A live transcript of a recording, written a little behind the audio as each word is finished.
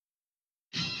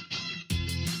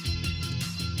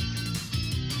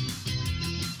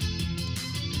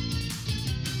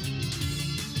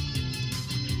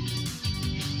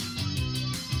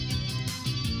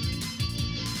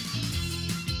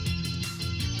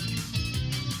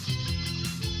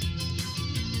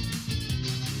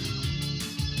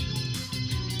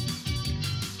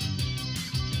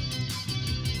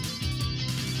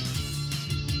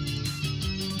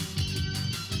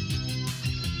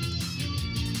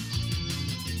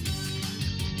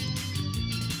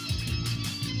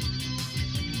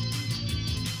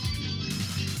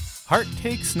Heart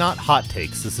Takes, Not Hot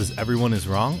Takes. This is Everyone is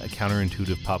Wrong, a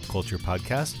counterintuitive pop culture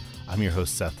podcast. I'm your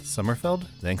host, Seth Sommerfeld.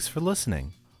 Thanks for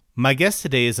listening. My guest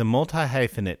today is a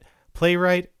multi-hyphenate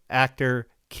playwright, actor,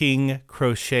 king,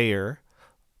 crocheter,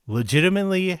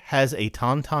 legitimately has a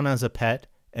tauntaun as a pet,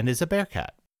 and is a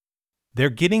bearcat. They're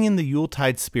getting in the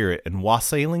Yuletide spirit and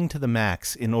wassailing to the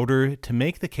max in order to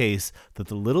make the case that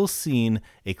the Little Scene,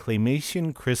 a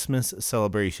claymation Christmas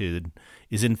celebration,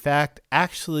 is in fact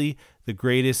actually the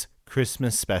greatest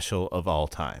Christmas special of all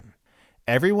time.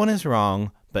 Everyone is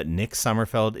wrong, but Nick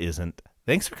Sommerfeld isn't.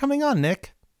 Thanks for coming on,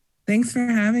 Nick. Thanks for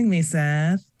having me,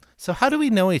 Seth. So how do we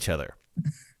know each other?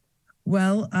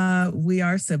 Well, we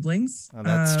are siblings. Oh,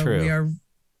 that's true. We are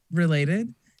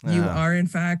related. You are, in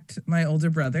fact, my older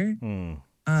brother. In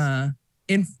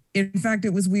fact,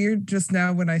 it was weird just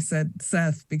now when I said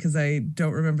Seth, because I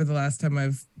don't remember the last time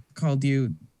I've called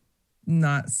you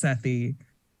not Sethy.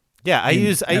 Yeah, I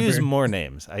use more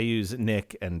names. I use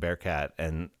Nick and Bearcat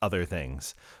and other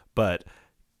things, but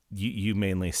you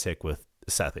mainly stick with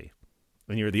Sethy,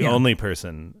 and you're the only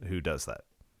person who does that.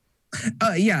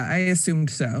 Yeah, I assumed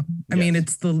so. I mean,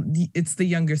 it's the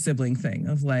younger sibling thing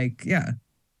of like, yeah.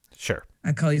 Sure.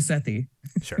 I call you Sethy.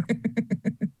 Sure.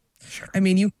 Sure. I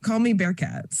mean, you call me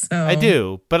Bearcat, so I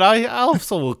do, but I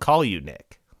also will call you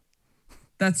Nick.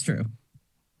 That's true.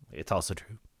 It's also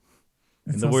true.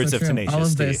 It's In the words of true. Tenacious All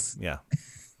of D. this. Yeah.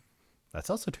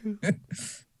 That's also true.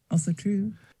 Also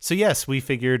true. So yes, we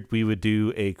figured we would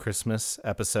do a Christmas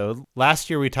episode.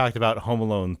 Last year we talked about Home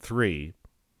Alone 3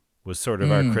 was sort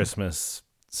of our Christmas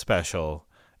special,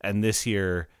 and this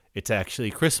year it's actually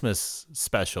Christmas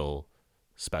special.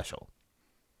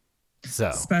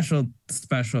 So special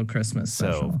Christmas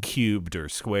special. So cubed or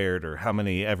squared or how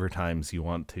many ever times you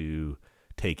want to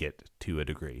take it to a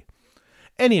degree.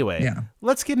 Anyway,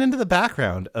 Let's get into the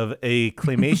background of a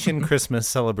claymation Christmas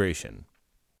celebration.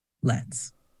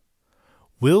 Let's.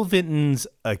 Will Vinton's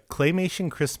A Claymation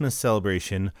Christmas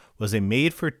Celebration was a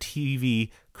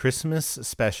made-for-TV Christmas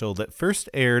special that first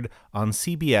aired on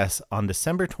CBS on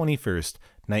December 21st,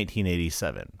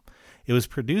 1987. It was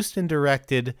produced and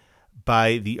directed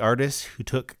by the artist who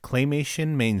took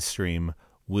claymation mainstream,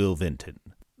 Will Vinton.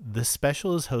 The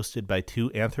special is hosted by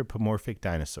two anthropomorphic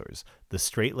dinosaurs, the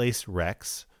straight-laced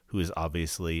Rex, who is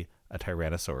obviously a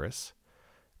Tyrannosaurus,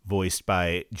 voiced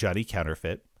by Johnny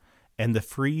Counterfeit, and the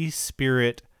free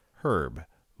spirit Herb,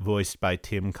 voiced by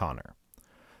Tim Connor.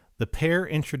 The pair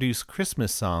introduced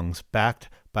Christmas songs backed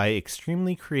by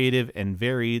extremely creative and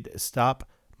varied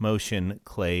stop-motion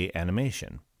clay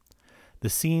animation. The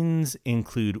scenes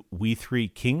include We Three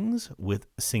Kings with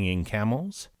singing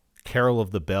camels, Carol of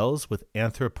the Bells with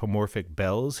anthropomorphic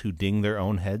bells who ding their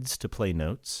own heads to play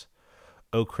notes,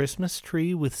 O Christmas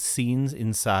Tree with scenes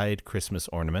inside Christmas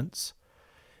ornaments,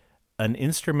 an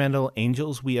instrumental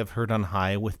Angels We Have Heard on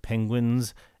High with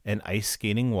penguins and ice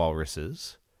skating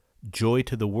walruses, Joy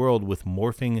to the World with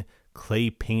morphing clay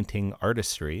painting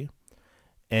artistry,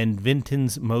 and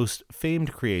Vinton's most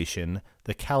famed creation,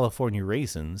 the California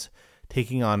Raisins,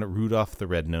 taking on Rudolph the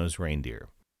Red-Nosed Reindeer.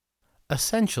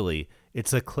 Essentially,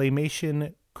 it's a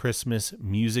claymation Christmas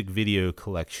music video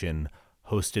collection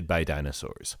hosted by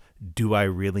dinosaurs. Do I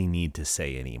really need to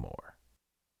say any more?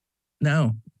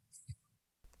 No.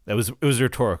 It was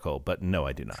rhetorical, but no,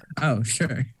 I do not. Oh,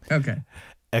 sure. Okay.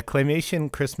 A Claymation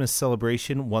Christmas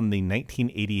Celebration won the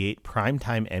 1988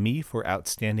 Primetime Emmy for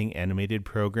Outstanding Animated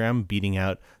Program, beating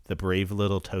out The Brave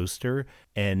Little Toaster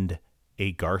and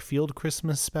A Garfield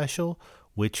Christmas Special,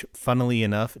 which, funnily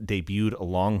enough, debuted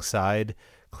alongside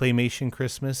Claymation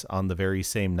Christmas on the very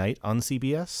same night on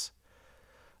CBS.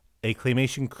 A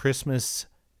Claymation Christmas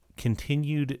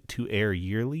continued to air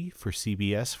yearly for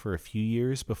CBS for a few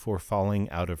years before falling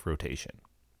out of rotation.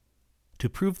 To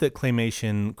prove that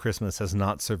Claymation Christmas has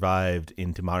not survived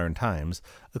into modern times,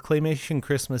 A Claymation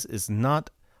Christmas is not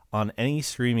on any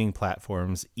streaming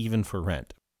platforms, even for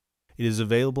rent. It is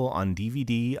available on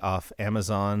DVD off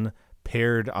Amazon,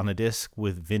 paired on a disc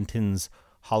with Vinton's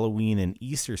Halloween and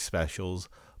Easter specials,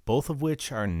 both of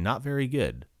which are not very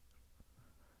good.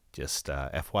 Just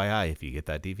FYI if you get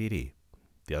that DVD.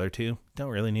 The other two, don't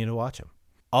really need to watch them.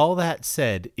 All that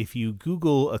said, if you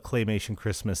Google A Claymation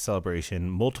Christmas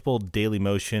Celebration, multiple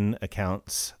Dailymotion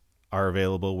accounts are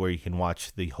available where you can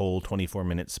watch the whole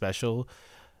 24-minute special,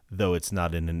 though it's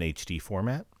not in an HD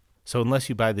format. So unless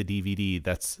you buy the DVD,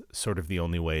 that's sort of the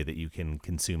only way that you can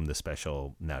consume the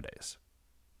special nowadays.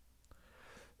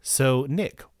 So,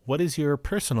 Nick, what is your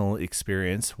personal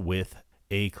experience with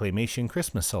A Claymation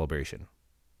Christmas Celebration?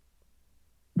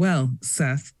 Well,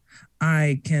 Seth,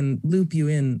 I can loop you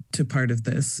in to part of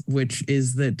this, which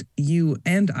is that you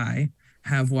and I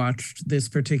have watched this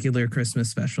particular Christmas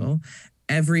special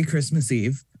every Christmas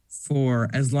Eve for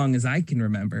as long as I can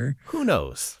remember. Who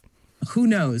knows? Who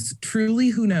knows? Truly,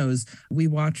 who knows? We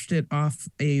watched it off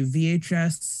a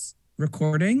VHS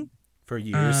recording. For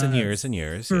years and years and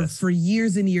years. For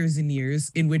years and years and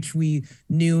years, in which we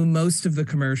knew most of the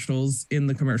commercials in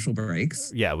the commercial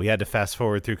breaks. Yeah, we had to fast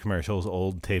forward through commercials,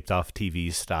 old taped off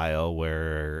TV style,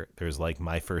 where there's like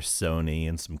My First Sony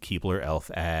and some Keebler Elf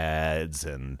ads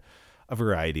and a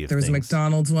variety of things. There was a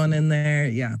McDonald's one in there.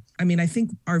 Yeah. I mean, I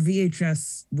think our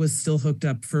VHS was still hooked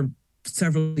up for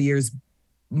several years,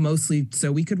 mostly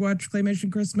so we could watch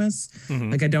Claymation Christmas.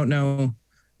 Mm-hmm. Like, I don't know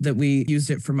that we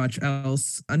used it for much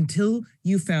else until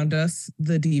you found us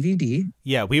the DVD.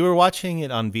 Yeah, we were watching it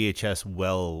on VHS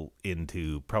well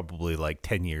into probably like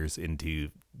 10 years into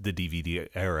the DVD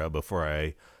era before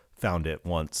I found it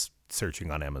once searching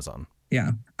on Amazon.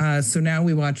 Yeah. So now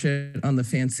we watch it on the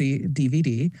fancy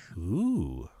DVD.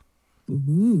 Ooh.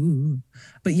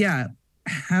 But yeah,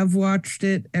 have watched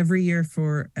it every year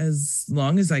for as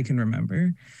long as I can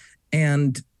remember.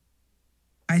 And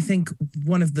I think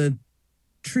one of the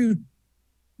truest,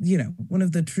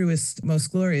 most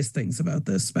glorious things about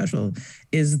this special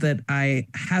is that I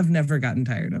have never gotten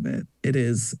tired of it. It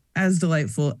is as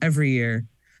delightful every year.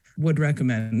 Would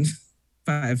recommend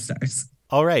 5 stars.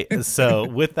 All right. So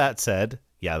with that said,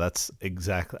 yeah, that's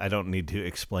exactly, I don't need to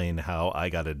explain how I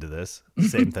got into this.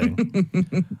 Same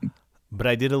thing. But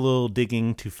I did a little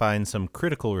digging to find some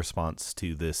critical response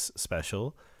to this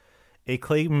special. A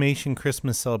Claymation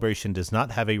Christmas Celebration does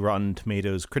not have a Rotten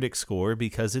Tomatoes critic score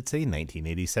because it's a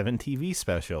 1987 TV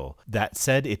special. That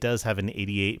said, it does have an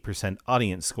 88%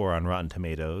 audience score on Rotten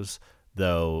Tomatoes,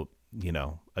 though,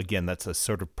 again, that's a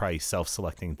sort of probably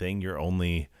self-selecting thing. You're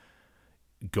only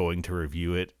going to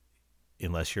review it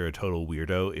unless you're a total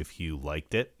weirdo if you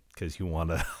liked it because you want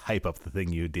to hype up the thing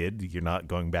you did. You're not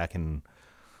going back and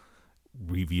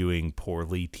reviewing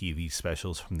poorly TV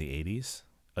specials from the 80s.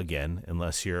 Again,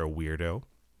 unless you're a weirdo.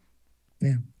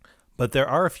 Yeah. But there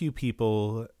are a few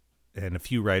people and a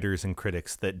few writers and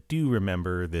critics that do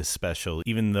remember this special,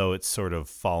 even though it's sort of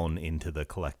fallen into the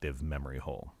collective memory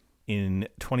hole. In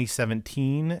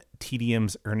 2017,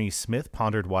 TDM's Ernie Smith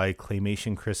pondered why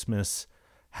Claymation Christmas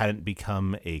hadn't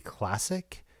become a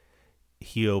classic.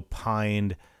 He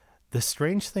opined, "The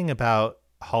strange thing about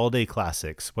holiday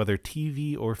classics, whether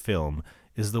TV or film,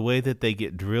 is the way that they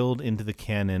get drilled into the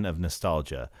canon of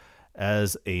nostalgia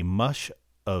as a mush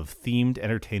of themed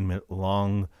entertainment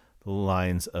along the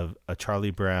lines of A Charlie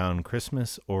Brown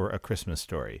Christmas or A Christmas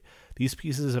Story. These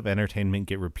pieces of entertainment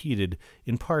get repeated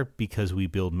in part because we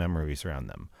build memories around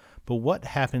them. But what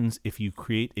happens if you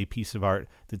create a piece of art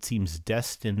that seems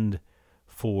destined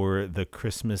for the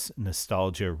Christmas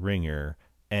nostalgia ringer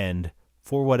and,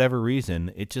 for whatever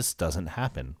reason, it just doesn't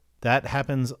happen? That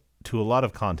happens to a lot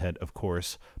of content, of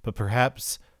course, but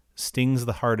perhaps stings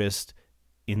the hardest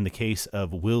in the case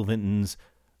of Will Vinton's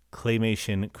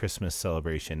Claymation Christmas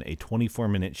Celebration, a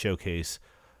 24-minute showcase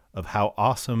of how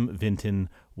awesome Vinton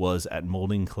was at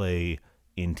molding clay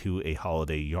into a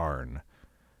holiday yarn."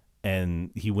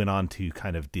 And he went on to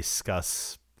kind of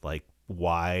discuss like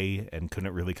why, and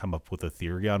couldn't really come up with a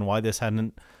theory on why this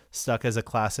hadn't stuck as a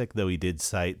classic, though he did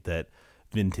cite that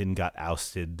Vinton got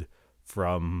ousted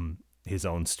from his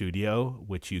own studio,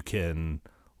 which you can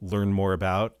learn more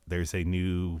about. There's a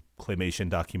new claymation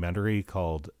documentary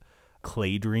called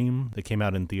Clay Dream that came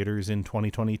out in theaters in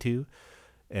 2022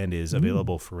 and is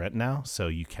available for rent now, so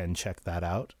you can check that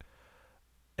out.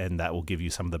 And that will give you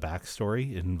some of the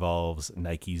backstory. It involves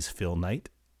Nike's Phil Knight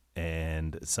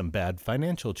and some bad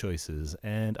financial choices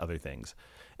and other things.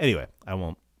 Anyway, I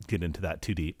won't get into that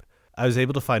too deep. I was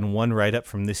able to find one write-up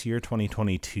from this year,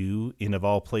 2022, in, of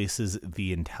all places,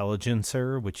 The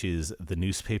Intelligencer, which is the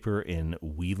newspaper in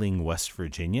Wheeling, West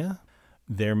Virginia.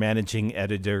 Their managing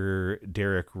editor,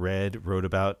 Derek Red, wrote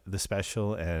about the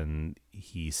special, and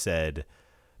he said,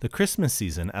 "The Christmas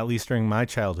season, at least during my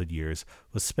childhood years,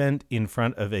 was spent in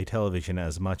front of a television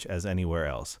as much as anywhere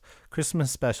else.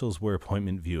 Christmas specials were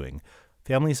appointment viewing.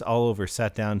 Families all over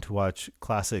sat down to watch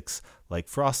classics like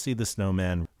Frosty the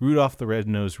Snowman, Rudolph the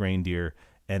Red-Nosed Reindeer,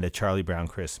 and A Charlie Brown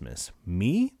Christmas.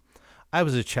 Me? I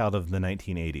was a child of the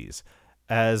 1980s.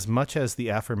 As much as the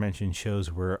aforementioned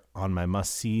shows were on my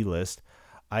must-see list,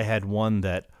 I had one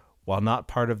that, while not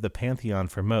part of the pantheon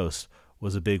for most,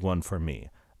 was a big one for me,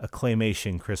 A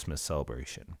Claymation Christmas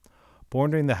Celebration.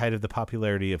 Born during the height of the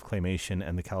popularity of claymation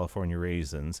and the California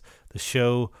Raisins, the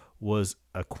show was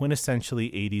a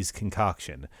quintessentially 80s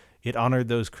concoction. It honored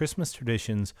those Christmas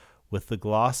traditions with the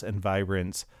gloss and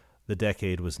vibrance the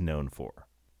decade was known for."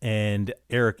 And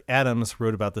Eric Adams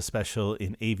wrote about the special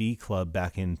in AV Club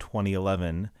back in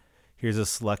 2011. Here's a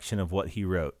selection of what he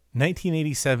wrote.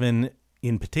 1987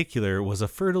 in particular was a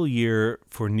fertile year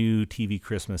for new TV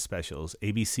Christmas specials.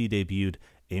 ABC debuted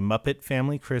A Muppet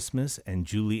Family Christmas and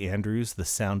Julie Andrews' The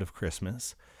Sound of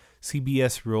Christmas.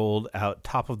 CBS rolled out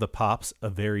Top of the Pops, A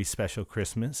Very Special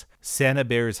Christmas, Santa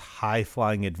Bear's High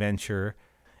Flying Adventure,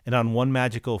 and on one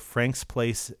magical Frank's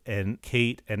Place and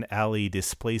Kate and Allie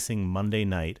Displacing Monday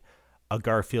Night, a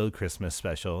Garfield Christmas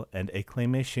special, and a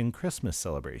Claymation Christmas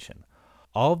celebration.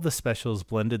 All of the specials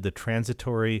blended the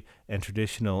transitory and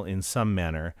traditional in some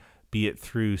manner, be it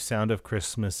through Sound of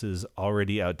Christmas's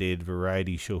already outdated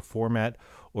variety show format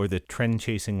or the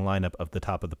trend-chasing lineup of the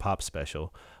Top of the Pop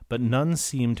special, but none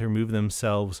seemed to remove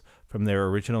themselves from their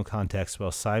original context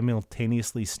while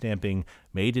simultaneously stamping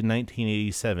Made in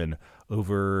 1987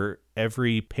 over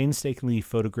every painstakingly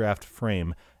photographed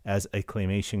frame as a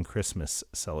Claymation Christmas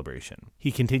celebration.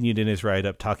 He continued in his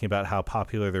write-up talking about how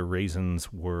popular the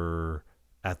Raisins were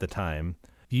at the time.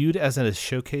 Viewed as a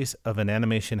showcase of an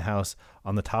animation house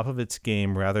on the top of its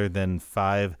game rather than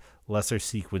 5 lesser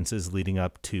sequences leading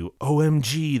up to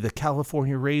OMG, the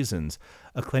California Raisins,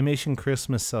 a Claymation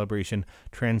Christmas celebration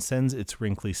transcends its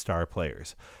wrinkly star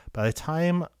players. By the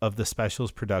time of the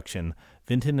special's production,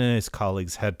 Vinton and his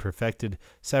colleagues had perfected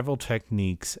several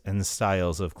techniques and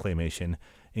styles of claymation,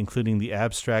 including the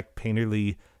abstract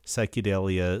painterly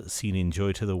psychedelia seen in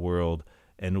Joy to the World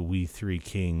and We Three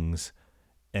Kings,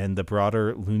 and the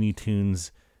broader Looney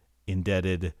Tunes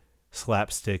indebted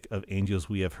slapstick of Angels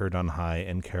We Have Heard on High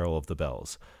and Carol of the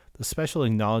Bells. The special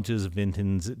acknowledges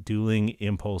Vinton's dueling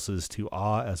impulses to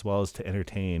awe as well as to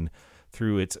entertain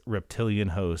through its reptilian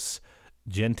hosts,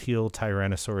 genteel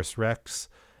Tyrannosaurus Rex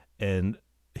and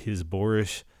his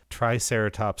boorish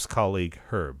Triceratops colleague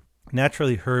Herb.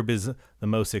 Naturally, Herb is the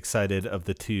most excited of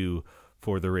the two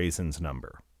for the Raisins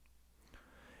number.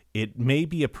 It may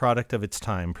be a product of its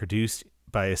time, produced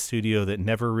by a studio that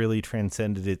never really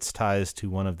transcended its ties to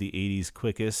one of the 80s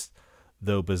quickest,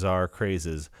 though bizarre,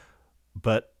 crazes,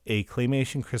 but a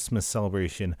Claymation Christmas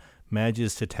celebration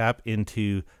manages to tap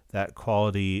into that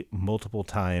quality multiple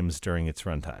times during its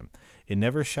runtime. It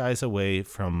never shies away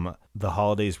from the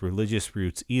holiday's religious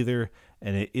roots either,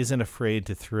 and it isn't afraid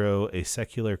to throw a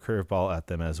secular curveball at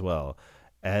them as well,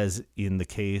 as in the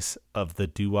case of the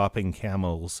doo-wopping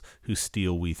camels who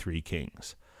steal We Three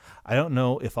Kings. I don't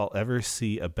know if I'll ever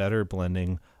see a better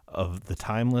blending of the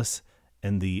timeless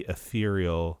and the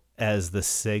ethereal as the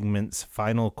segment's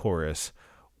final chorus,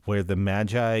 where the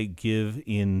Magi give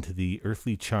in to the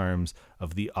earthly charms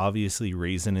of the obviously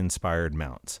raisin-inspired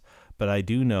mounts. But I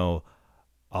do know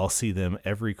I'll see them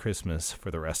every Christmas for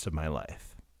the rest of my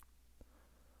life.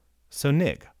 So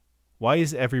Nick, why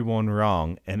is everyone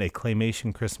wrong and a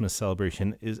Claymation Christmas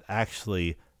celebration is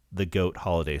actually the GOAT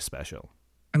holiday special?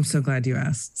 I'm so glad you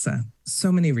asked, Seth. So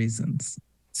many reasons.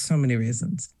 So many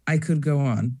reasons. I could go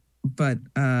on, but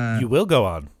you will go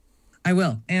on. I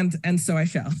will, and so I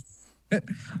shall.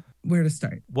 Where to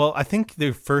start? Well, I think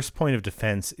the first point of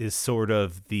defense is sort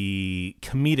of the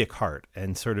comedic heart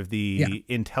and sort of the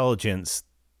intelligence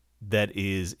that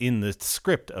is in the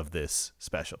script of this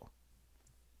special.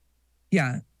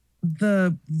 Yeah,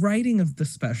 the writing of the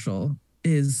special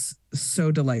is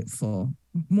so delightful.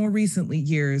 More recently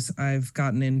years, I've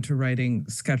gotten into writing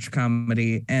sketch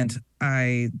comedy, and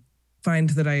I find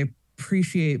that I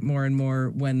appreciate more and more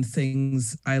when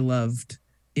things I loved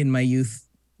in my youth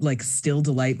like still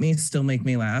delight me, still make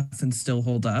me laugh, and still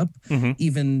hold up. Mm-hmm.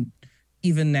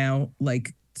 Even now,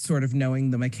 like sort of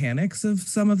knowing the mechanics of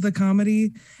some of the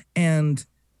comedy. And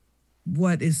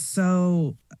what is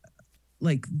so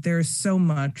like, there's so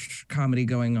much comedy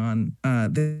going on.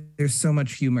 There's so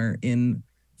much humor in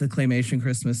the Claymation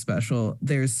Christmas special.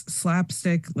 There's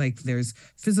slapstick, like there's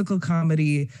physical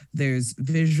comedy, there's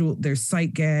visual, there's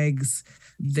sight gags,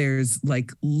 there's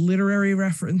like literary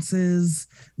references,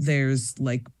 there's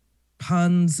like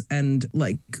puns and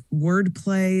like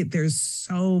wordplay. There's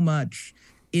so much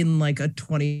in like a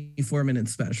 24-minute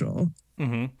special.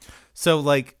 Mm-hmm. So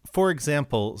like, for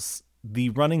example,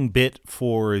 the running bit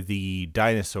for the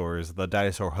dinosaurs, the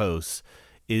dinosaur hosts,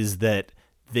 is that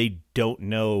they don't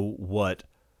know what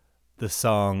the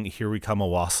song Here We Come a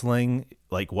Wassailing,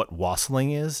 like what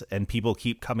wassailing is, and people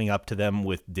keep coming up to them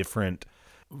with different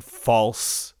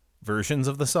false versions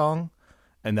of the song,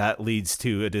 and that leads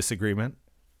to a disagreement.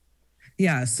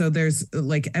 Yeah, so there's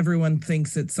like everyone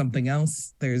thinks it's something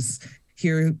else. There's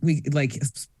here we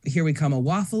come a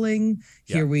waffling,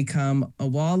 here we come a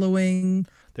wallowing.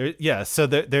 So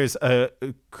there's a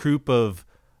group of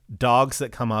dogs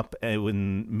that come up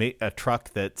and a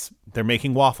truck they're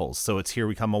making waffles, so it's Here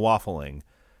We Come a Waffling.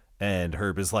 And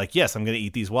Herb is like, yes, I'm going to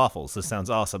eat these waffles. This sounds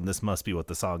awesome. This must be what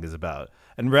the song is about.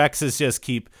 And Rex is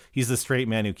he's the straight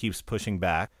man who keeps pushing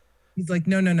back. He's like,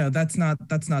 no, that's not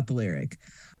the lyric.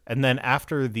 And then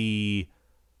after the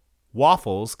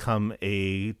waffles come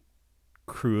a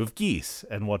crew of geese.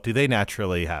 And what do they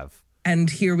naturally have? And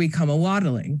here we come a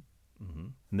waddling. Mm-hmm.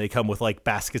 And they come with like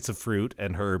baskets of fruit.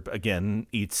 And Herb, again,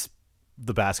 eats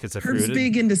the baskets of Herb's fruit.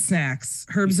 big into snacks.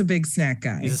 Herb's a big snack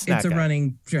guy. He's a snack it's a guy.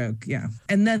 Running joke, yeah.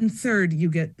 And then third, you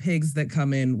get pigs that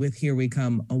come in with here we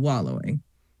come a wallowing.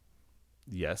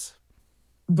 Yes.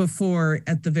 Before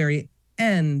at the very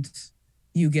end,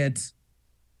 you get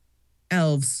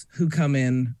elves who come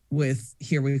in with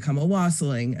here we come a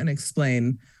wassailing and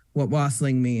explain what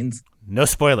wassailing means. No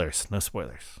spoilers.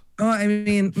 Oh, I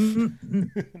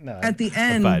mean, No, at the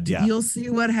end, you'll see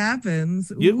what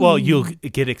happens. You'll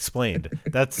get explained.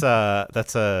 That's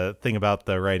a thing about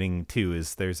the writing too.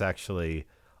 Is there's actually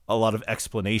a lot of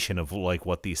explanation of like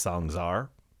what these songs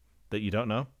are that you don't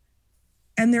know.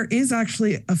 And there is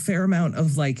actually a fair amount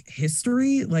of like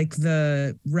history, like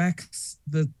the Rex,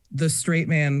 the straight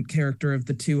man character of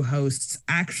the two hosts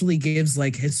actually gives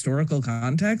like historical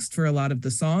context for a lot of the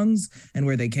songs and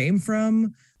where they came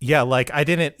from. Yeah, like I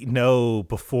didn't know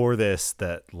before this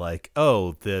that like,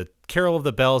 oh, the Carol of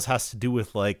the Bells has to do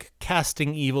with like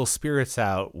casting evil spirits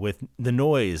out with the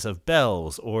noise of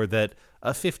bells, or that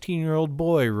a 15-year-old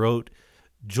boy wrote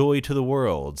Joy to the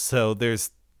World. So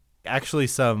there's actually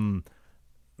some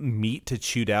meat to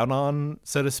chew down on,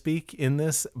 so to speak, in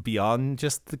this beyond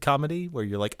just the comedy where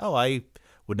you're like, oh, I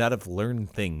would not have learned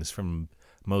things from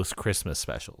most Christmas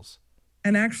specials.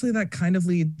 And actually that kind of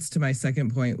leads to my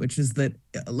second point, which is that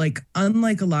like,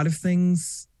 unlike a lot of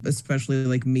things, especially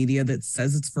like media that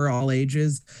says it's for all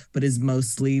ages, but is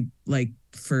mostly like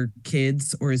for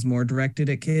kids or is more directed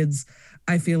at kids,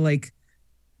 I feel like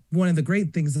one of the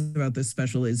great things about this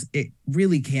special is it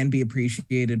really can be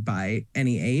appreciated by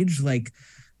any age. Like,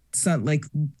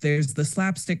 there's the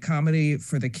slapstick comedy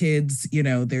for the kids, you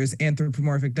know, there's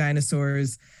anthropomorphic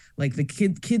dinosaurs, like the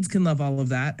kids can love all of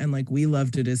that. And like, we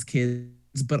loved it as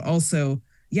kids, but also,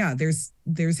 yeah, there's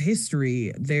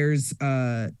history. There's,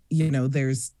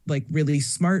 there's like really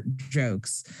smart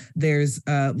jokes. There's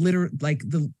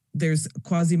there's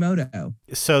Quasimodo.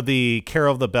 So the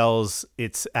Carol of the Bells,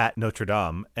 it's at Notre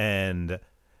Dame, and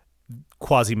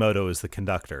Quasimodo is the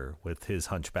conductor with his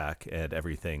hunchback and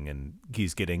everything, and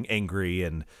he's getting angry,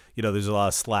 and you know there's a lot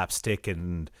of slapstick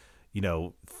and you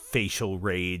know facial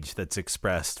rage that's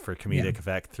expressed for comedic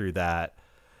effect through that.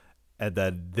 And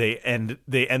then they end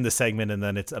the segment, and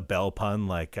then it's a bell pun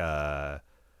like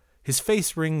his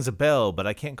face rings a bell, but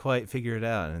I can't quite figure it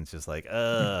out. And it's just like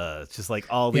it's just like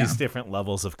all these different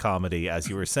levels of comedy, as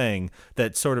you were saying,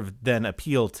 that sort of then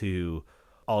appeal to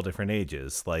all different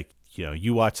ages. Like, you know,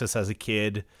 you watch this as a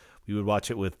kid, we would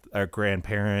watch it with our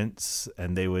grandparents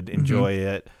and they would enjoy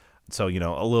it. So, you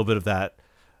know, a little bit of that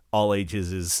all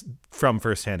ages is from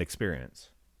firsthand experience.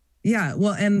 Yeah.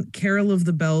 Well, and Carol of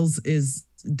the Bells is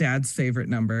Dad's favorite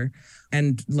number.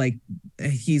 And like,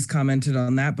 he's commented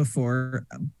on that before,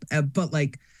 but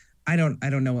like, I don't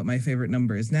know what my favorite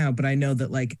number is now, but I know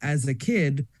that like as a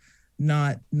kid,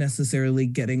 not necessarily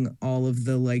getting all of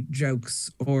the like jokes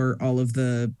or all of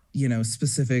the, you know,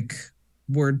 specific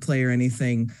wordplay or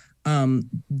anything.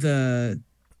 The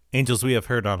Angels We Have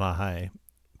Heard on a High,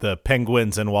 the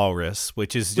Penguins and Walrus,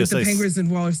 which is just the Penguins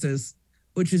and Walruses,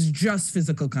 which is just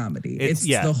physical comedy. It's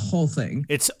the whole thing.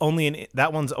 It's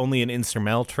that one's only an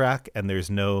instrumental track, and there's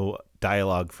no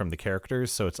dialogue from the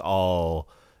characters, so it's all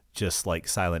just like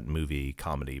silent movie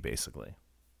comedy, basically.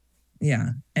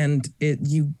 Yeah, and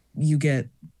you get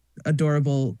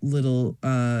adorable little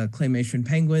claymation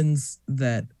penguins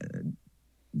that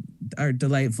are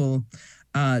delightful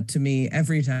to me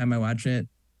every time I watch it.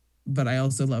 But I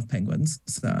also love penguins,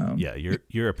 so yeah,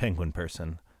 you're a penguin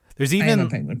person. There's I am a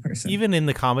penguin person. Even in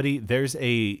the comedy, there's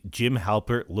a Jim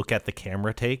Halpert look at the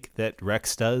camera take that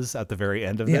Rex does at the very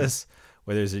end of this,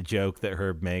 where there's a joke that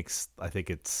Herb makes. I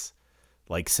think it's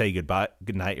like, say good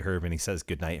night, Herb, and he says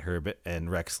good night, Herb,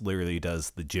 and Rex literally does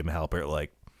the Jim Halpert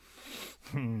like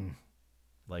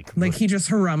he just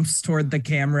harumphs toward the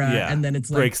camera, and then it's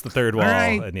like breaks the third wall,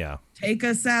 right, and take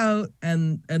us out,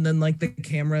 and then like the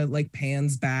camera like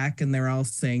pans back, and they're all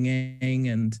singing,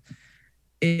 and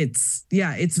it's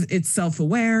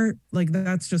self-aware. Like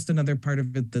that's just another part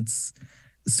of it that's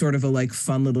sort of a like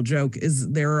fun little joke, is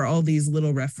there are all these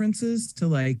little references to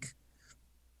like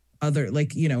other,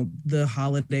 like, you know, the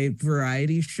holiday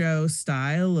variety show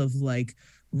style of like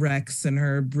Rex and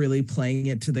Herb really playing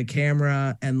it to the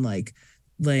camera and like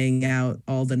laying out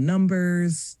all the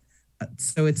numbers.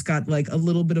 So it's got like a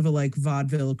little bit of a like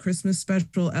vaudeville Christmas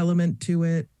special element to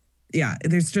it. Yeah,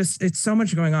 it's so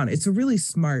much going on. It's a really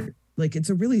smart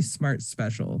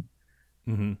special.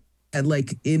 Mm-hmm. And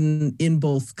like in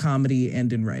both comedy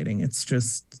and in writing. It's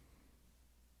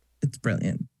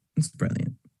brilliant. It's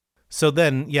brilliant. So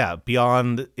then, yeah,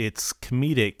 beyond its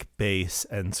comedic base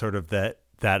and sort of that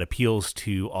appeals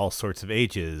to all sorts of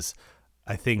ages,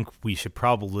 I think we should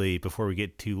probably, before we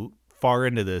get too far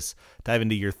into this, dive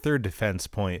into your third defense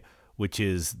point, which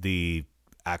is the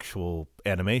actual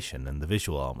animation and the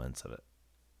visual elements of it.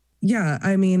 Yeah,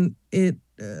 I mean, it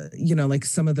like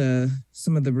some of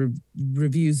the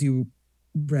reviews you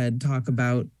read talk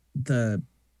about the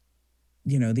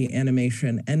the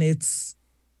animation, and it's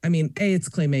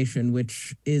claymation,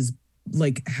 which is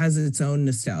like has its own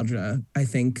nostalgia, I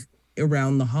think,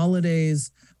 around the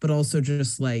holidays, but also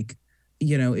just like,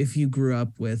 if you grew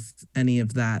up with any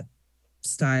of that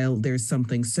style, there's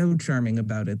something so charming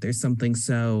about it. There's something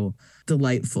so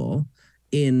delightful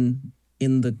in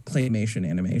the claymation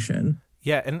animation.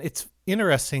 Yeah, and it's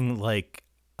interesting, like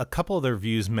a couple of the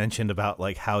reviews mentioned about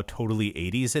like how totally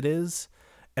 80s it is.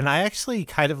 And I actually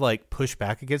kind of like push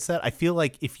back against that. I feel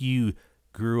like if you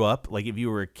grew up, like if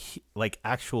you were like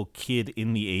actual kid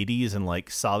in the 80s and like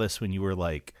saw this when you were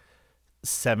like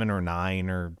 7 or 9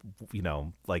 or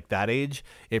like that age,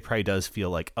 it probably does feel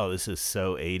like, oh, this is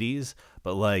so 80s.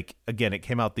 But like, again, it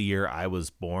came out the year I was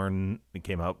born. It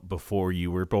came out before you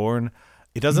were born.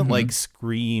 It doesn't like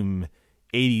scream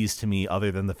 80s to me,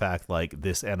 other than the fact like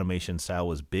this animation style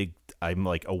was big. I'm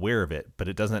like aware of it, but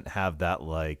it doesn't have that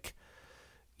like,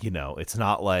 it's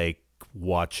not like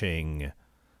watching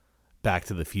Back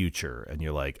to the Future and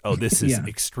you're like, oh, this is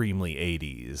extremely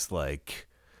 80s, like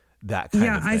that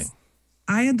kind of thing.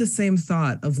 I had the same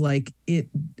thought of like it.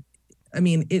 I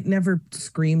mean, it never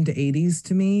screamed 80s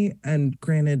to me. And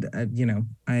granted,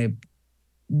 I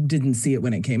didn't see it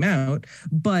when it came out,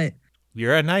 but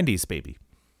you're a 90s baby.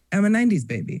 I'm a 90s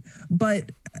baby.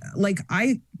 But like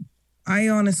I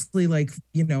honestly, like,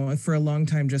 for a long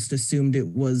time just assumed it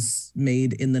was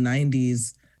made in the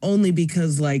 90s, only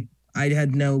because like I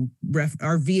had no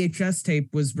our VHS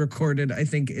tape was recorded, I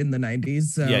think, in the 90s.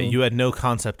 So yeah, you had no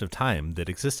concept of time that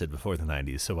existed before the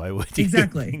 90s. So why would you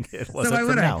think it wasn't so why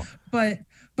would now? But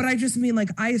I just mean, like,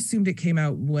 I assumed it came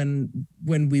out when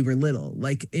we were little.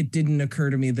 Like, it didn't occur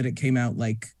to me that it came out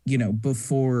like,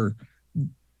 before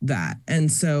that.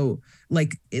 And so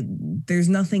like there's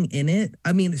nothing in it.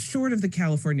 I mean, short of the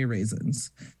California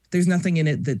Raisins, there's nothing in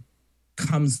it that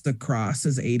comes across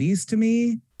as 80s to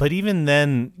me. But even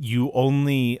then, you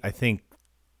only, I think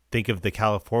of the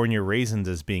California Raisins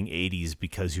as being 80s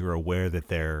because you're aware that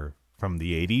they're from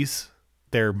the 80s.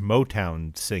 They're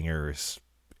Motown singers.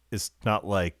 It's not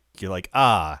like you're like,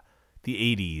 the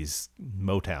 80s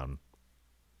Motown.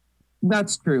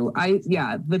 That's true.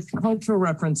 The cultural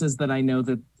references that I know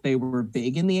that they were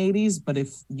big in the 80s, but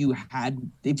if you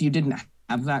didn't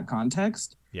have that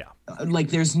context, like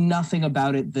there's nothing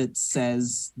about it that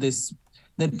says this,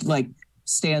 that like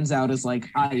stands out as like,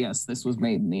 yes, this was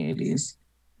made in the 80s.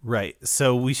 Right.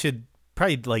 So we should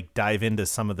probably like dive into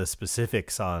some of the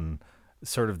specifics on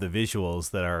sort of the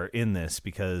visuals that are in this,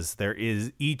 because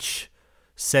each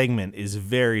segment is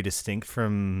very distinct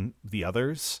from the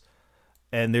others.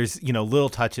 And there's, little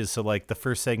touches. So like the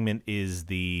first segment is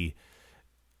the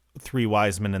three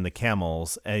wise men and the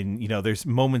camels. And, there's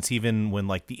moments even when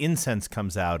like the incense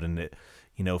comes out and it,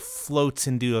 floats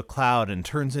into a cloud and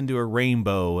turns into a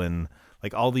rainbow, and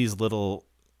like all these little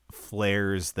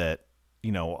flares that,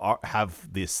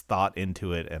 have this thought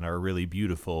into it and are really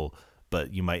beautiful,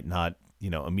 but you might not,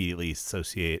 immediately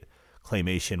associate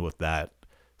claymation with that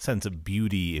sense of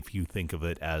beauty if you think of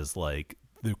it as like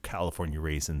the California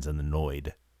Raisins and the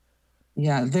Noid.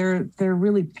 Yeah, they're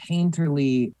really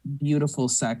painterly, beautiful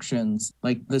sections,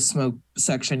 like the smoke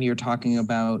section you're talking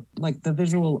about, like the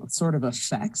visual sort of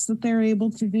effects that they're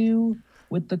able to do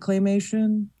with the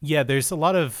claymation. Yeah, there's a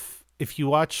lot of, if you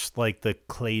watch like the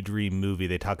Clay Dream movie,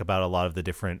 they talk about a lot of the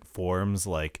different forms,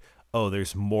 like,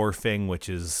 there's morphing, which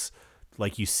is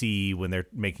like you see when they're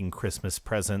making Christmas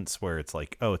presents, where it's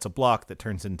like, it's a block that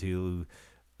turns into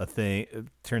a thing,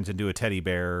 turns into a teddy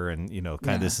bear, and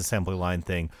kind of this assembly line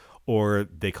thing. Or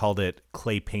they called it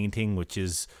clay painting, which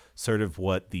is sort of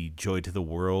what the Joy to the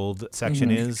World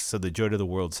section is. So the Joy to the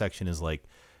World section is like,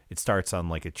 it starts on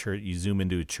like a church, you zoom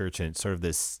into a church, and it's sort of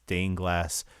this stained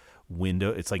glass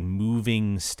window. It's like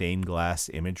moving stained glass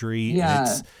imagery. Yeah.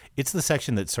 And it's the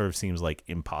section that sort of seems like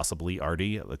impossibly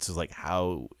arty. It's just like,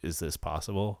 how is this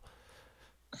possible?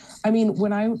 I mean,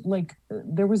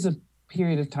 there was a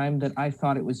period of time that I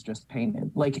thought it was just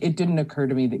painted. Like, it didn't occur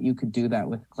to me that you could do that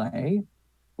with clay.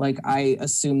 Like I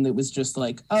assumed it was just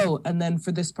like, oh, and then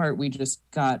for this part we just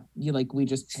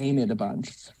painted a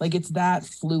bunch. Like it's that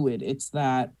fluid. It's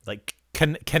that like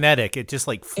kinetic. It just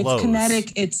like flows. It's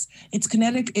kinetic. It's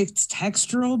kinetic. It's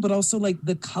textural, but also like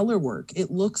the color work.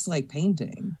 It looks like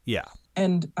painting. Yeah.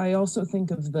 And I also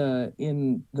think of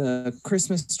in the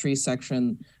Christmas tree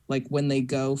section, like when they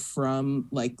go from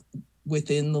like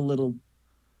within the little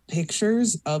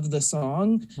pictures of the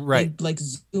song, right? Like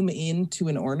zoom into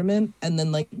an ornament and then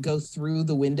like go through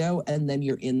the window and then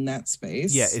you're in that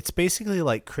space. Yeah, it's basically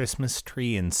like Christmas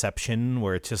tree Inception,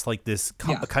 where it's just like this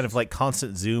kind of like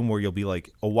constant zoom where you'll be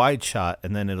like a wide shot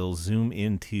and then it'll zoom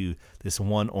into this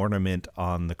one ornament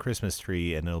on the Christmas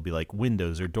tree and it'll be like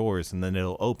windows or doors, and then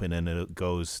it'll open and it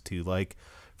goes to like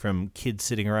from kids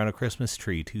sitting around a Christmas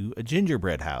tree to a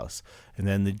gingerbread house. And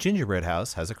then the gingerbread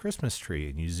house has a Christmas tree,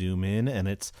 and you zoom in and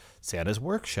it's Santa's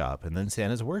workshop. And then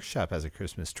Santa's workshop has a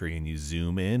Christmas tree, and you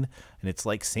zoom in and it's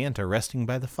like Santa resting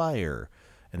by the fire.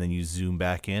 And then you zoom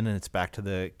back in and it's back to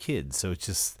the kids. So it's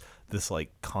just this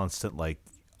like constant, like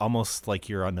almost like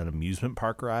you're on an amusement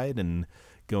park ride and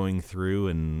going through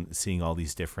and seeing all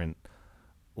these different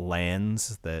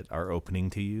lands that are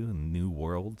opening to you and new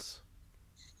worlds.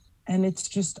 And it's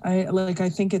just I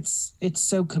think it's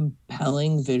so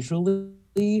compelling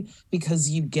visually because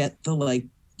you get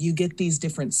these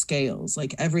different scales.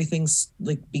 Like everything's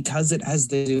like, because it has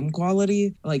the zoom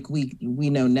quality, like we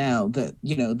know now that,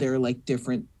 you know, there are like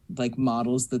different like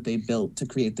models that they built to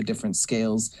create the different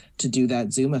scales to do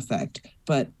that zoom effect.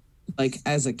 But like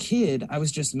as a kid, I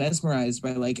was just mesmerized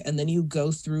by like, and then you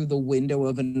go through the window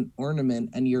of an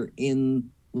ornament and you're in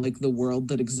like the world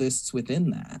that exists within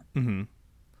that. Mm-hmm.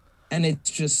 And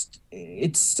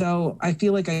it's so, I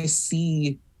feel like I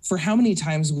see, for how many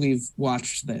times we've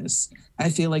watched this, I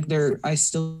feel like I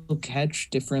still catch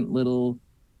different little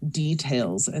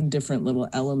details and different little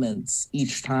elements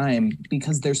each time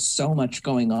because there's so much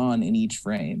going on in each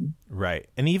frame. Right.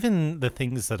 And even the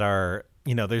things that are,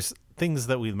 you know, there's things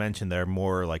that we mentioned that are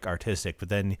more like artistic, but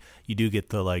then you do get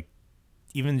the like,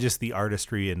 even just the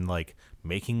artistry and like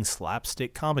making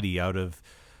slapstick comedy out of,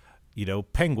 you know,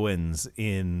 penguins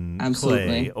in Absolutely.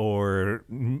 clay, or,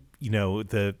 you know,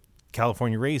 the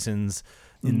California Raisins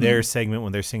in their segment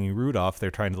when they're singing Rudolph,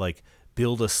 they're trying to like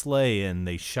build a sleigh and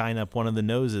they shine up one of the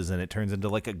noses and it turns into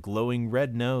like a glowing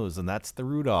red nose, and that's the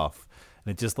Rudolph.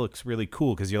 And it just looks really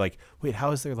cool because you're like, wait,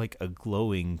 how is there like a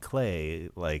glowing clay?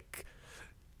 Like,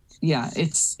 yeah,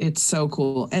 it's so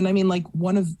cool. And I mean, like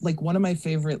one of my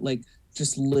favorite like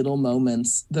just little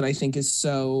moments that I think is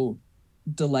so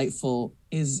delightful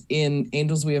is in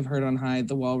Angels We Have Heard on High.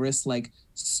 The walrus like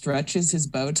stretches his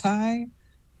bow tie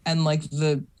and like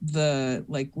the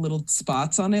like little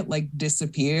spots on it like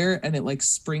disappear and it like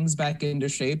springs back into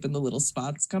shape and the little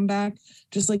spots come back.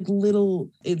 Just like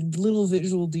little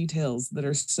visual details that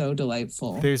are so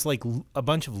delightful. There's like a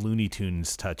bunch of Looney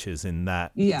Tunes touches in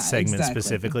that segment. Exactly.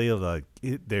 Specifically, like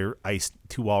they're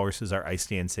two walruses are ice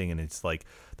dancing and it's like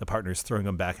the partner's throwing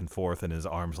them back and forth and his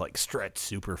arms like stretch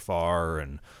super far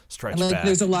and stretch and, like, back.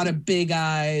 There's a lot of big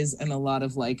eyes and a lot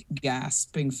of like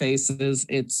gasping faces.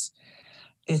 It's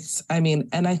I mean,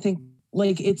 and I think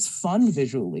like it's fun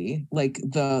visually, like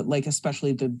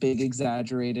especially the big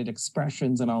exaggerated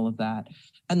expressions and all of that,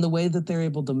 and the way that they're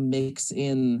able to mix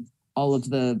in all of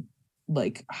the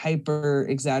like hyper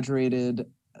exaggerated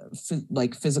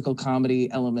like physical comedy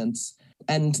elements,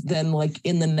 and then like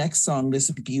in the next song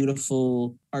these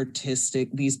beautiful artistic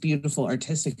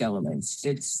elements.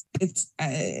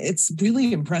 It's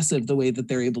really impressive the way that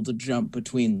they're able to jump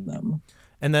between them.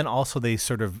 And then also they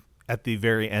sort of at the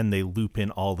very end, they loop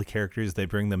in all the characters. They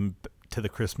bring them to the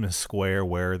Christmas square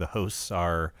where the hosts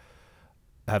have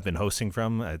been hosting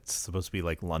from. It's supposed to be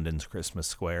like London's Christmas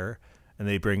square. And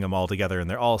they bring them all together and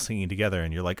they're all singing together.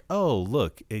 And you're like, oh,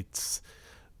 look, it's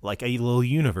like a little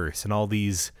universe. And all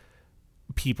these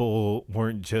people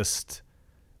weren't just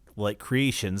like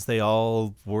creations. They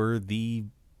all were the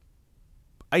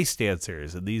ice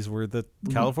dancers. And these were the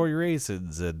California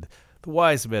Raisins. And the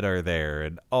wise men are there,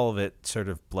 and all of it sort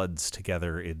of blends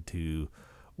together into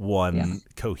one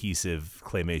cohesive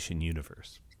claymation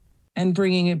universe. And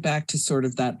bringing it back to sort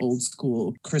of that old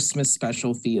school Christmas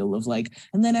special feel of like,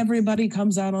 and then everybody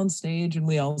comes out on stage and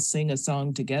we all sing a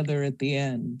song together at the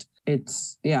end.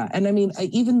 It's, yeah. And I mean,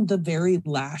 even the very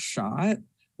last shot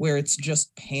where it's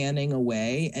just panning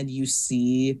away and you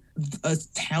see a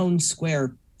town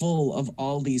square full of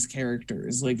all these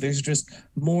characters. Like there's just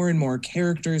more and more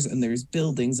characters and there's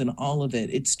buildings and all of it.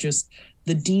 It's just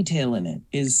the detail in it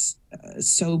is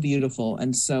so beautiful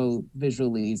and so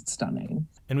visually stunning.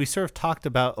 And we sort of talked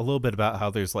about a little bit about how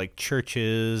there's like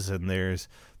churches and there's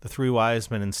the three wise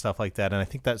men and stuff like that. And I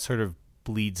think that sort of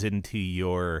bleeds into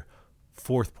your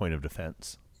fourth point of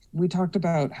defense. We talked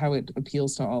about how it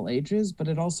appeals to all ages, but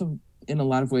it also, in a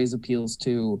lot of ways, appeals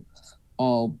to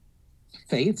all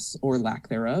faiths or lack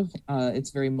thereof.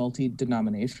 It's very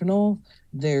multi-denominational.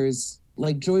 There's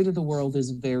like Joy to the World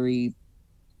is very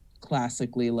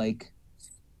classically like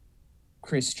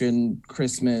Christian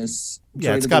Christmas.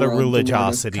 Yeah, it's got a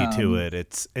religiosity to it.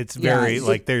 It's very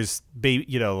like there's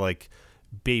like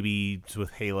babies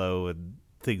with halo and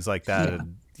things like that,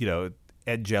 and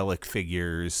angelic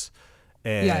figures.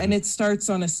 And it starts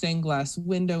on a stained glass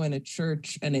window in a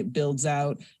church, and it builds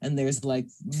out, and there's like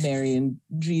Mary and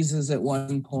Jesus at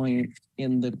one point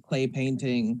in the clay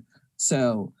painting.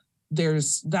 So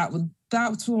there's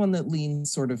that's the one that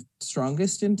leans sort of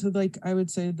strongest into, like, I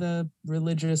would say, the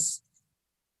religious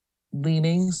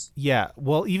leanings. Yeah,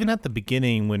 well, even at the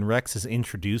beginning when Rex is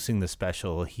introducing the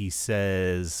special, he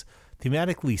says,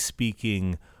 thematically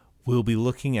speaking, we'll be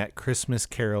looking at Christmas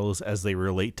carols as they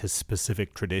relate to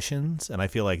specific traditions. And I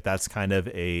feel like that's kind of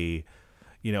a,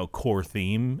 core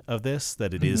theme of this,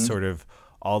 that it is sort of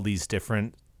all these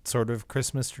different sort of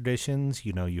Christmas traditions.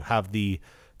 You have the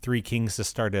Three Kings to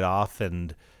start it off,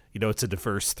 and, it's a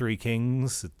diverse Three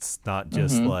Kings. It's not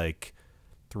just like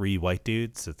three white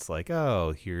dudes. It's like,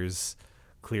 oh, here's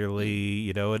clearly,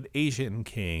 an Asian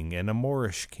king and a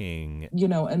Moorish king.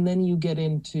 And then you get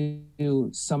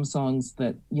into some songs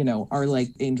that, are like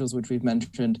Angels, which we've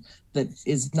mentioned, that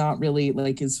is not really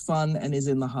like, is fun and is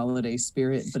in the holiday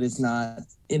spirit, but is not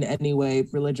in any way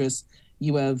religious.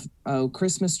 You have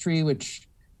Christmas Tree, which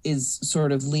is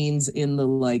sort of leans in the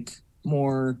like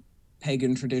more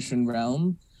pagan tradition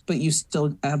realm, but you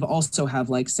still also have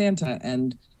like Santa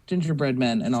and Gingerbread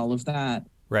Men and all of that.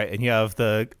 Right. And you have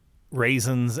the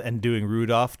Raisins and doing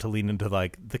Rudolph to lean into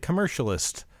like the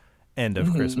commercialist end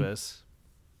of Christmas.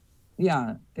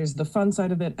 Yeah, there's the fun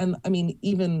side of it. And I mean,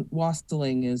 even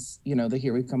wassailing is, the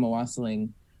Here We Come a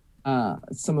Wassailing.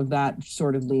 Some of that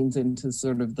sort of leans into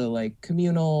sort of the like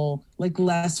communal, like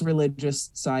less religious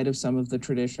side of some of the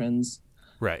traditions.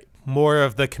 Right. More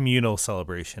of the communal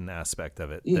celebration aspect of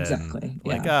it. Exactly.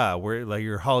 Like, we're like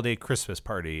your holiday Christmas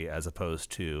party as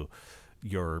opposed to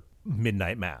your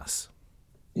midnight mass.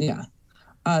 Yeah.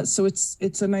 So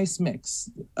it's a nice mix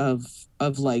of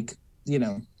like,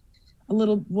 a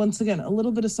little, once again, a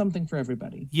little bit of something for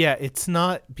everybody. Yeah, it's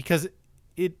not, because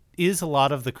it is a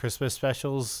lot of the Christmas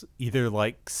specials either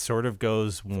like sort of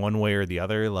goes one way or the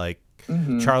other. Like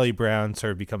Charlie Brown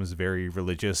sort of becomes very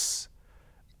religious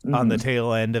on the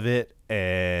tail end of it,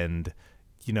 and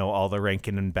all the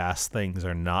Rankin and Bass things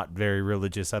are not very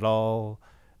religious at all.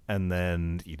 And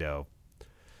then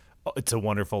It's a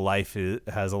Wonderful Life, it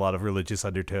has a lot of religious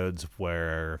undertones,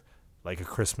 where like A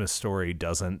Christmas Story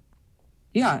doesn't.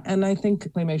 Yeah, and I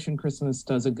think Claymation Christmas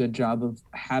does a good job of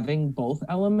having both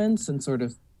elements and sort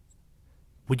of.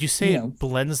 Would you say it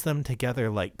blends them together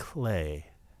like clay?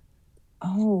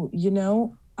 Oh,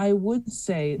 I would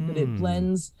say that it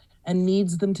blends and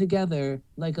kneads them together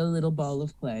like a little ball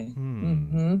of clay.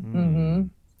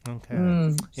 Okay.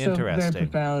 Interesting. So very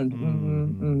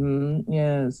profound.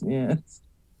 Yes.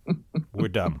 We're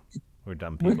dumb. We're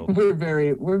dumb people. We're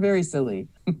very silly.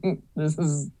 This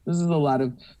is a lot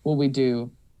of what we do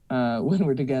when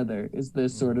we're together, is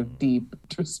this sort of deep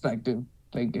introspective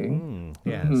thinking.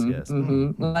 Yes.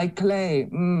 Like clay.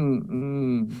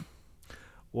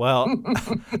 Well,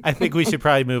 I think we should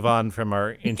probably move on from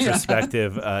our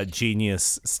introspective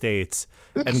genius states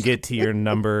and get to your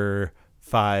number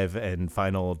 5 and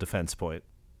final defense point.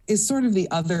 Is sort of the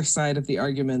other side of the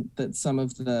argument that some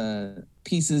of the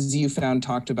pieces you found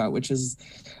talked about, which is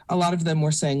a lot of them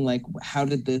were saying, like, how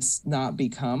did this not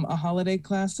become a holiday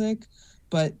classic?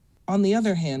 But on the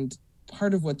other hand,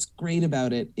 part of what's great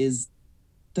about it is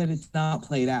that it's not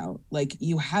played out. Like,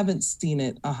 you haven't seen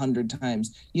it 100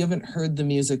 times. You haven't heard the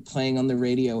music playing on the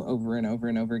radio over and over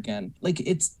and over again. Like,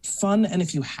 it's fun. And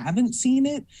if you haven't seen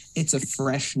it, it's a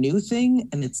fresh new thing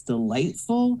and it's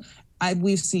delightful.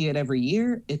 We see it every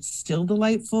year. It's still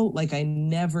delightful. Like, I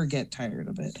never get tired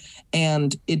of it.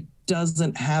 And it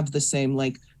doesn't have the same,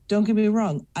 like, don't get me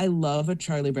wrong, I love A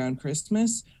Charlie Brown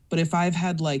Christmas, but if I've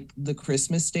had like the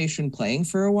Christmas station playing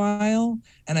for a while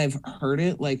and I've heard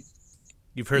it, like,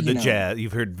 you've heard the jazz,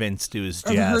 you've heard Vince do his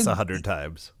jazz 100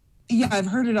 times. Yeah, I've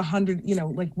heard it 100,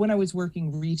 like when I was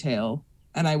working retail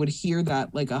and I would hear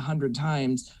that like 100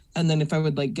 times. And then if I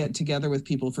would like get together with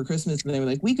people for Christmas and they were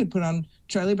like, we could put on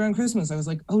Charlie Brown Christmas, I was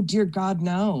like, oh dear God,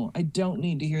 no, I don't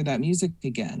need to hear that music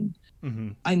again.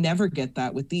 I never get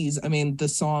that with these. I mean, the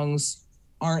songs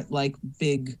aren't like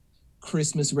big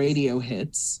Christmas radio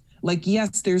hits, Like,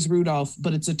 yes, there's Rudolph,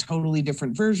 but it's a totally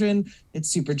different version. It's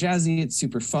super jazzy. It's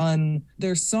super fun.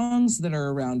 There's songs that are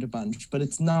around a bunch, but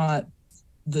it's not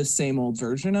the same old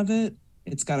version of it.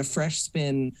 It's got a fresh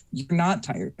spin. You're not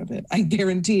tired of it. I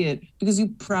guarantee it, because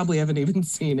you probably haven't even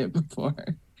seen it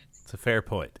before. It's a fair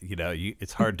point.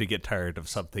 It's hard to get tired of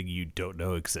something you don't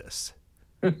know exists.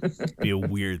 Be a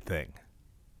weird thing.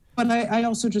 But I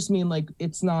also just mean, like,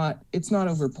 it's not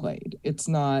overplayed. It's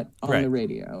not on the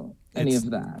radio, any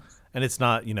of that. And it's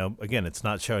not, again, it's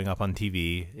not showing up on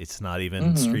TV. It's not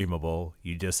even streamable.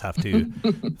 You just have to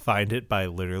find it by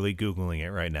literally Googling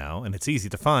it right now. And it's easy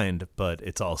to find, but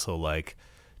it's also like,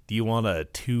 do you want a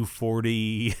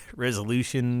 240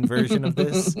 resolution version of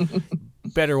this?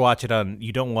 Better watch it on,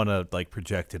 you don't want to like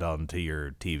project it onto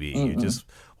your TV. You just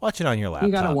watch it on your laptop.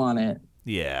 You gotta want it.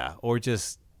 Yeah, or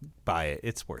just buy it.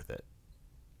 It's worth it.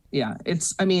 Yeah,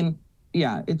 it's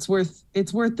worth the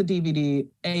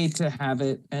DVD, to have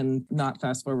it and not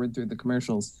fast forward through the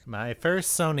commercials. My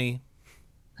first Sony.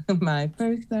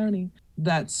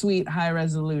 That sweet high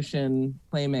resolution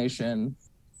claymation.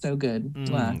 So good.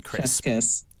 Crisp. Chef's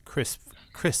kiss.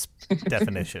 Crisp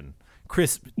definition.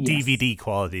 Crisp DVD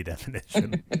quality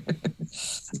definition.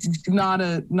 Not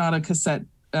a cassette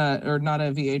or not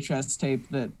a VHS tape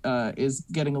that is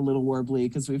getting a little warbly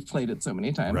because we've played it so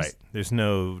many times. Right. There's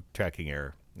no tracking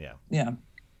error. Yeah. Yeah.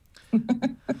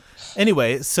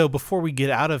 Anyway, so before we get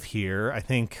out of here, I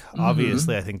think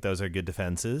obviously I think those are good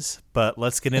defenses, but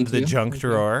let's get into the junk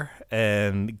drawer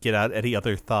and get out any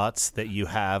other thoughts that you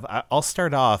have. I'll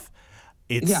start off.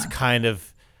 It's kind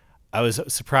of, I was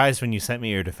surprised when you sent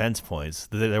me your defense points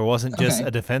that there wasn't just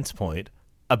a defense point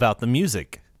about the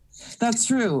music. That's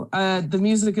true. The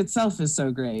music itself is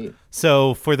so great.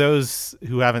 So for those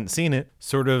who haven't seen it,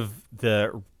 sort of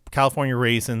the California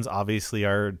Raisins obviously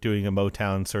are doing a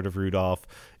Motown sort of Rudolph.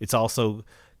 It's also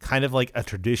kind of like a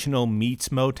traditional meets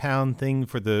Motown thing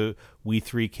for the We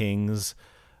Three Kings.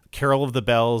 Carol of the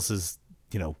Bells is,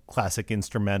 classic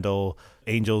instrumental.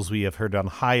 Angels we have heard on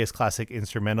high is classic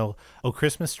instrumental. Oh,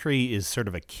 Christmas Tree is sort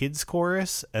of a kid's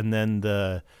chorus. And then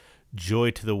the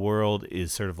Joy to the World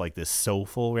is sort of like this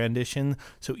soulful rendition.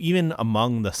 So even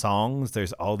among the songs,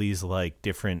 there's all these like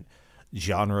different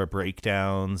genre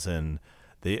breakdowns, and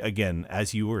they, again,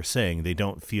 as you were saying, they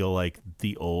don't feel like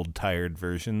the old tired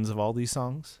versions of all these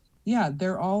songs. Yeah,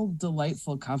 they're all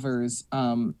delightful covers.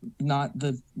 Not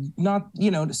the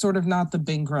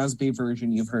Bing Crosby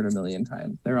version you've heard a million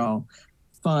times. They're all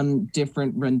fun,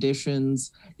 different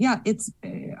renditions. Yeah,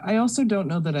 I also don't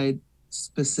know that I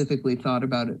specifically thought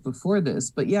about it before this,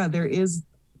 but yeah, there's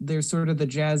sort of the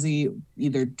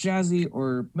either jazzy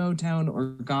or Motown or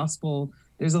gospel.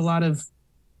 There's a lot of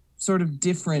sort of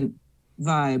different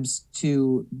vibes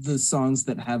to the songs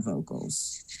that have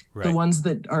vocals. Right. The ones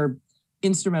that are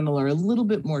instrumental are a little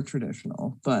bit more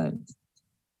traditional, but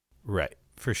right,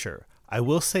 for sure. I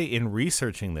will say, in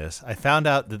researching this, I found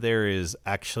out that there is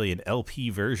actually an LP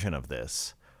version of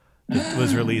this. It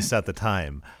was released at the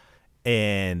time,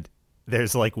 and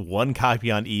there's like one copy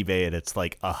on eBay, and it's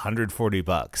like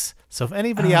 $140. So if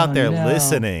anybody out there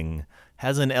listening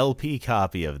has an LP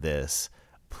copy of this,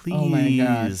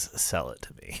 please sell it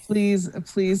to me. Please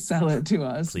sell it to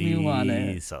us. We want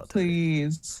it.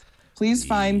 Please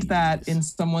find that in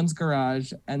someone's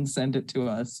garage and send it to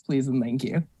us. Please and thank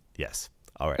you. Yes.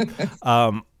 All right.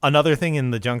 Another thing in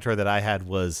the junk drawer that I had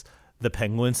was the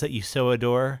penguins that you so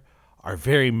adore are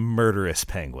very murderous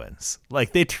penguins.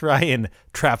 Like, they try and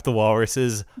trap the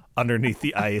walruses underneath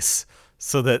the ice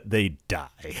so that they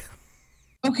die.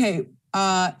 Okay.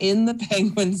 In the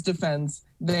penguins' defense,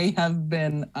 they have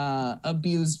been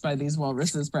abused by these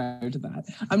walruses prior to that.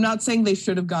 I'm not saying they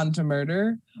should have gone to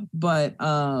murder, but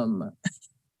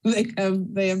they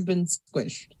have been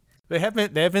squished. They have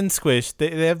been squished.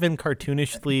 They have been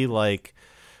cartoonishly, like,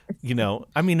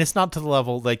 it's not to the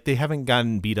level, like, they haven't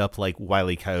gotten beat up like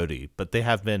Wile E. Coyote, but they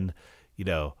have been,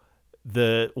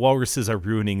 the walruses are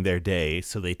ruining their day,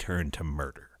 so they turn to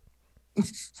murder.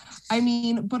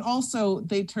 But also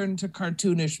they turn to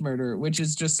cartoonish murder, which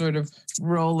is just sort of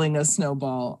rolling a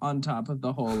snowball on top of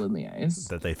the hole in the ice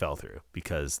that they fell through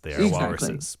because they are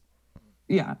walruses.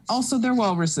 Yeah. Also, they're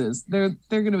walruses. They're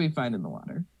going to be fine in the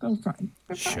water. They're fine.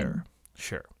 Sure.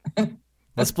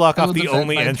 Let's block off the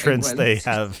only entrance they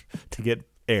have to get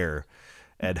air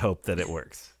and hope that it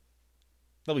works.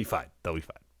 They'll be fine.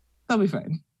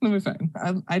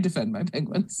 I defend my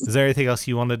penguins. Is there anything else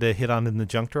you wanted to hit on in the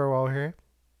junk drawer while we're here?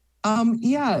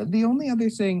 Yeah, the only other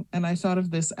thing, and I thought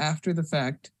of this after the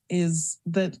fact, is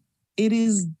that it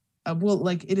is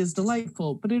it is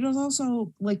delightful, but it is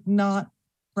also like not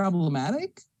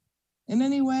problematic in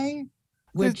any way.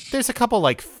 There's a couple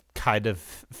like kind of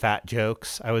fat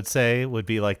jokes, I would say, would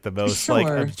be like the most like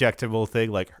objectable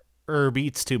thing. Like Herb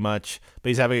eats too much, but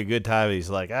he's having a good time. He's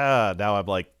like, now I'm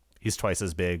like, he's twice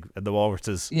as big. And the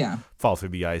walruses fall through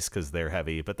the ice because they're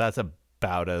heavy. But that's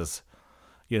about as,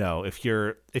 if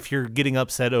you're getting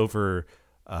upset over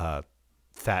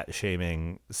fat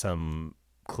shaming some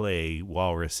clay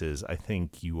walruses, I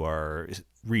think you are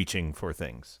reaching for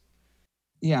things.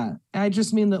 Yeah, I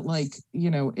just mean that, like,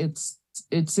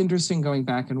 it's interesting going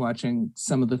back and watching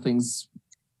some of the things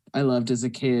I loved as a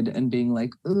kid and being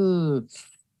like, ooh,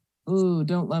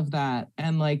 don't love that.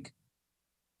 And like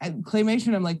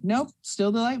claymation, I'm like, nope,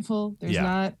 still delightful.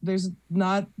 I'm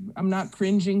not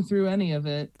cringing through any of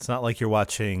it. It's not like you're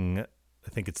watching, I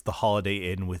think it's The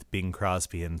Holiday Inn with Bing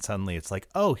Crosby, and suddenly it's like,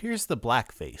 oh, here's the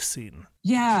blackface scene.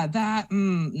 Yeah,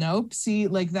 nope. See,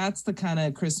 like, that's the kind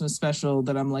of Christmas special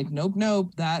that I'm like,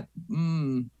 nope, that,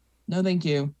 no, thank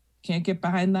you. Can't get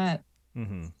behind that.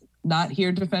 Mm-hmm. Not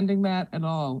here defending that at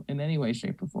all in any way,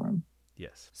 shape, or form.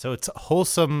 Yes. So it's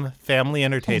wholesome family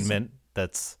entertainment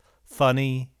that's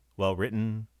funny, well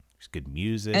written, there's good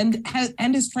music. And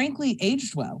is frankly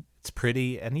aged well. It's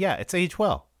pretty, and it's aged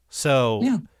well. So,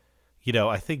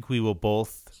 I think we will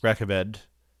both recommend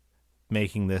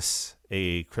making this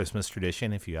a Christmas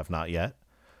tradition if you have not yet.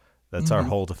 That's our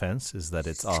whole defense, is that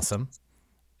it's awesome.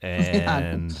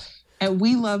 And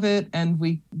we love it, and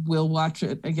we will watch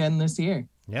it again this year.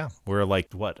 Yeah. We're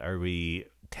like, what, are we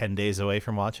 10 days away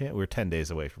from watching it? We're 10 days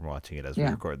away from watching it as we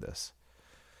record this.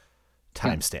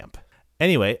 Timestamp.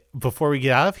 Anyway, before we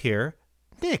get out of here,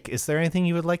 Nick, is there anything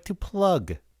you would like to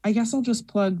plug? I guess I'll just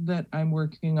plug that I'm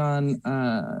working on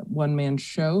a one-man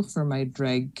show for my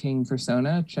drag king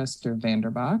persona, Chester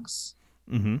Vanderbox,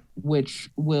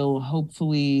 which will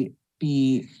hopefully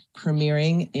be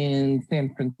premiering in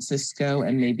San Francisco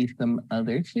and maybe some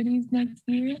other cities next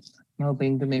year. I'm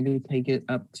hoping to maybe take it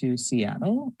up to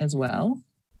Seattle as well.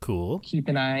 Cool. Keep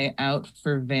an eye out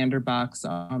for Vanderbox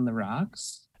on the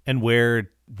Rocks. And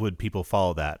where would people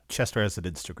follow that? Chester has an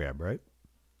Instagram, right?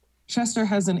 Chester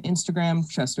has an Instagram,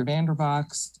 Chester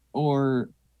Vanderbox, or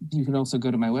you can also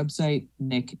go to my website,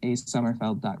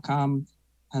 nickasummerfeld.com.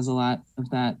 Has a lot of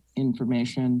that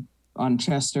information on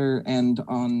Chester and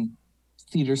on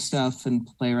theater stuff and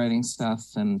playwriting stuff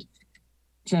and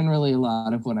generally a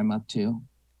lot of what I'm up to.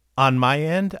 On my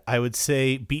end, I would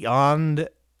say beyond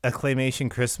Acclamation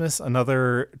Christmas,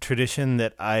 another tradition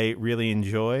that I really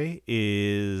enjoy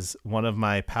is one of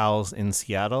my pals in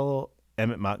Seattle,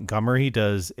 Emmett Montgomery,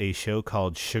 does a show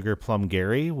called Sugar Plum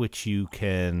Gary, which you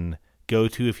can go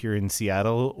to if you're in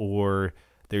Seattle, or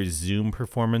there's Zoom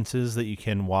performances that you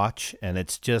can watch, and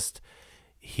it's just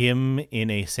him in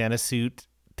a Santa suit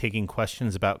taking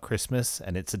questions about Christmas,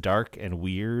 and it's dark and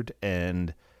weird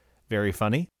and very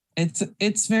funny.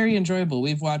 It's very enjoyable.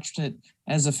 We've watched it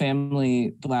as a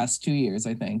family the last 2 years,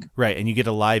 I think. Right, and you get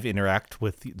to live interact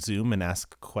with Zoom and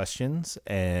ask questions.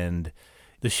 And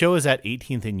the show is at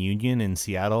 18th and Union in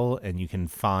Seattle, and you can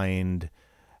find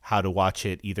how to watch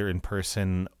it either in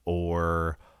person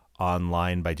or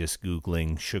online by just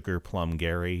Googling Sugar Plum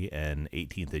Gary and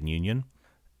 18th and Union.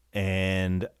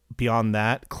 And beyond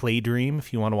that, Clay Dream,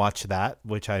 if you want to watch that,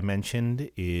 which I mentioned,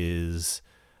 is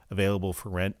available for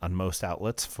rent on most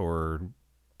outlets for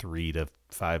 $3 to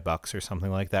 $5 or something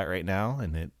like that right now,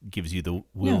 and it gives you the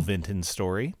Will Vinton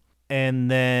story. And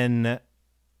then,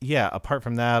 apart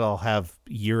from that, I'll have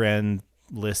year-end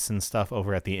lists and stuff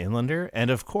over at the Inlander, and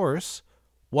of course,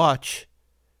 watch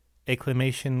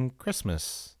Acclamation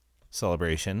Christmas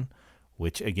Celebration,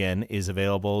 which again is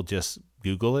available. Just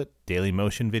Google it. Daily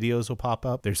Motion videos will pop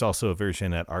up. There's also a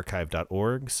version at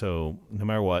archive.org. So no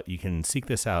matter what, you can seek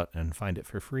this out and find it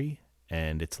for free.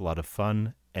 And it's a lot of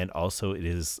fun. And also it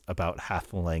is about half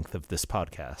the length of this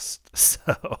podcast.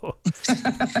 So,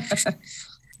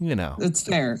 It's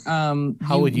fair.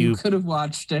 How would you could have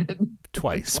watched it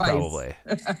twice. Probably.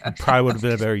 Probably would have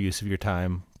been a better use of your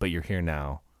time, but you're here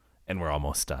now and we're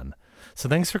almost done. So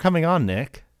thanks for coming on,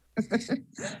 Nick.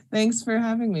 Thanks for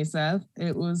having me, Seth.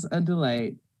 It was a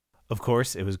delight. Of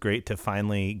course, it was great to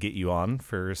finally get you on.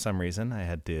 For some reason, I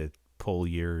had to pull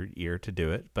your ear to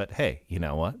do it. But hey, you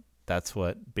know what? That's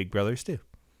what big brothers do.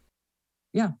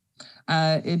 Yeah.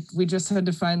 We just had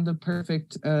to find the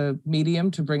perfect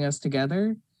medium to bring us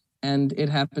together. And it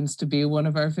happens to be one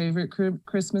of our favorite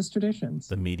Christmas traditions.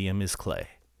 The medium is clay.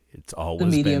 It's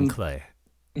always been clay.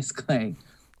 It's clay.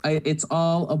 It's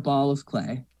all a ball of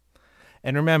clay.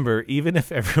 And remember, even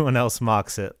if everyone else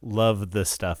mocks it, love the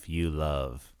stuff you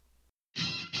love.